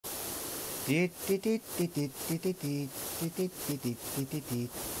Very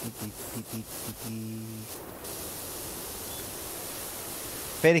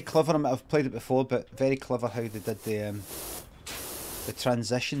clever. I've played it before, but very clever how they did the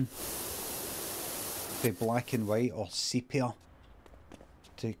transition to black and white or sepia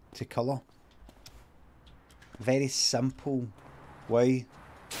to colour. Very simple way.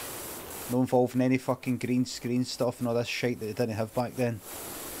 No involving any fucking green screen stuff and all this shit that they didn't have back then.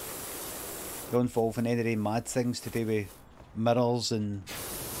 No involving any of the mad things to do with mirrors and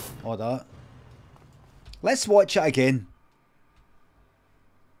all that. Let's watch it again.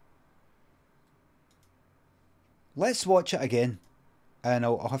 Let's watch it again. And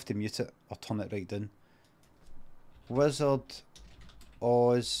I'll have to mute it or turn it right down. Wizard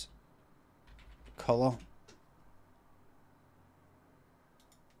Oz colour.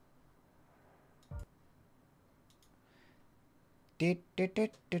 Washington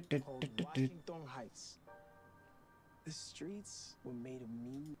Heights. The streets were made of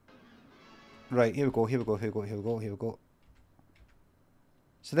me. Right, here we go, here we go, here we go, here we go, here we go.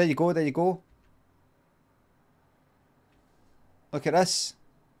 So there you go, there you go. Look at this.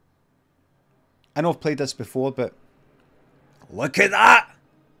 I know I've played this before, but look at that!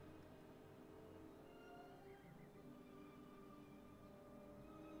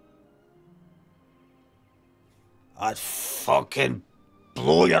 I'd fucking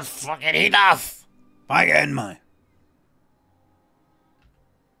blow your fucking head off! Back in, man.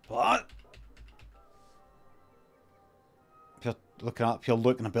 What? If you're looking up, you're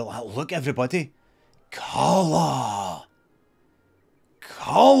looking a bit like, look everybody. Colour!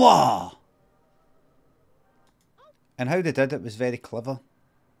 Colour! And how they did it was very clever.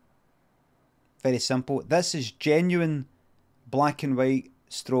 Very simple. This is genuine black and white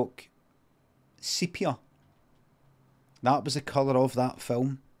stroke sepia. That was the colour of that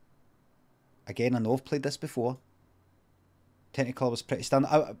film. Again, I know I've played this before. Technicolor was pretty standard.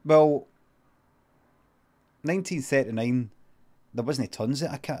 Well, 1939, there wasn't tons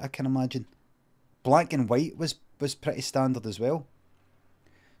of it, I can imagine. Black and white was pretty standard as well.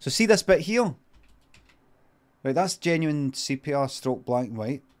 So see this bit here? Right, that's genuine sepia stroke black and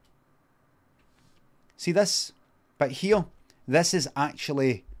white. See this bit here? This is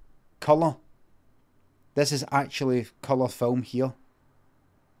actually colour. This is actually colour film here.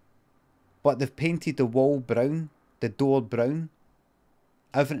 But they've painted the wall brown, the door brown,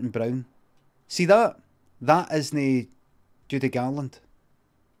 everything brown. See that? That isn't Judy Garland.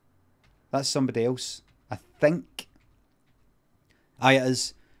 That's somebody else, I think. Aye, it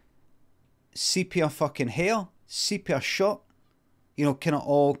is. Sepia fucking hair, sepia shirt, you know, kind of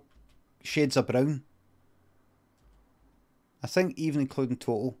all shades of brown. I think even including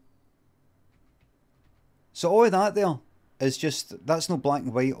total. So all of that there is just, that's no black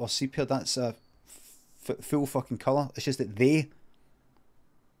and white or sepia, that's a full fucking colour. It's just that they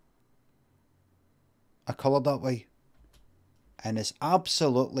are coloured that way. And it's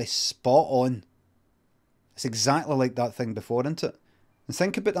absolutely spot on. It's exactly like that thing before, isn't it? And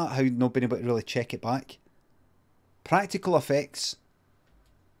think about that, how nobody would really check it back. Practical effects.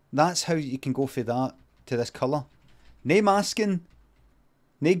 That's how you can go for that to this colour. No masking.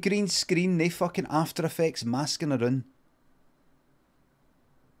 No green screen. No fucking After Effects masking around.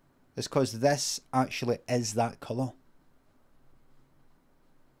 It's because this actually is that colour.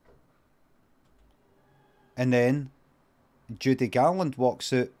 And then Judy Garland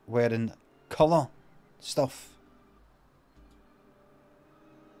walks out wearing colour stuff.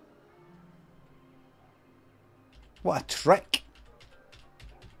 What a trick.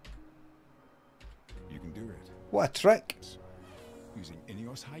 You can do it. What a trick. Using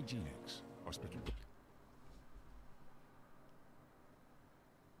Ineos Hygienics Hospital.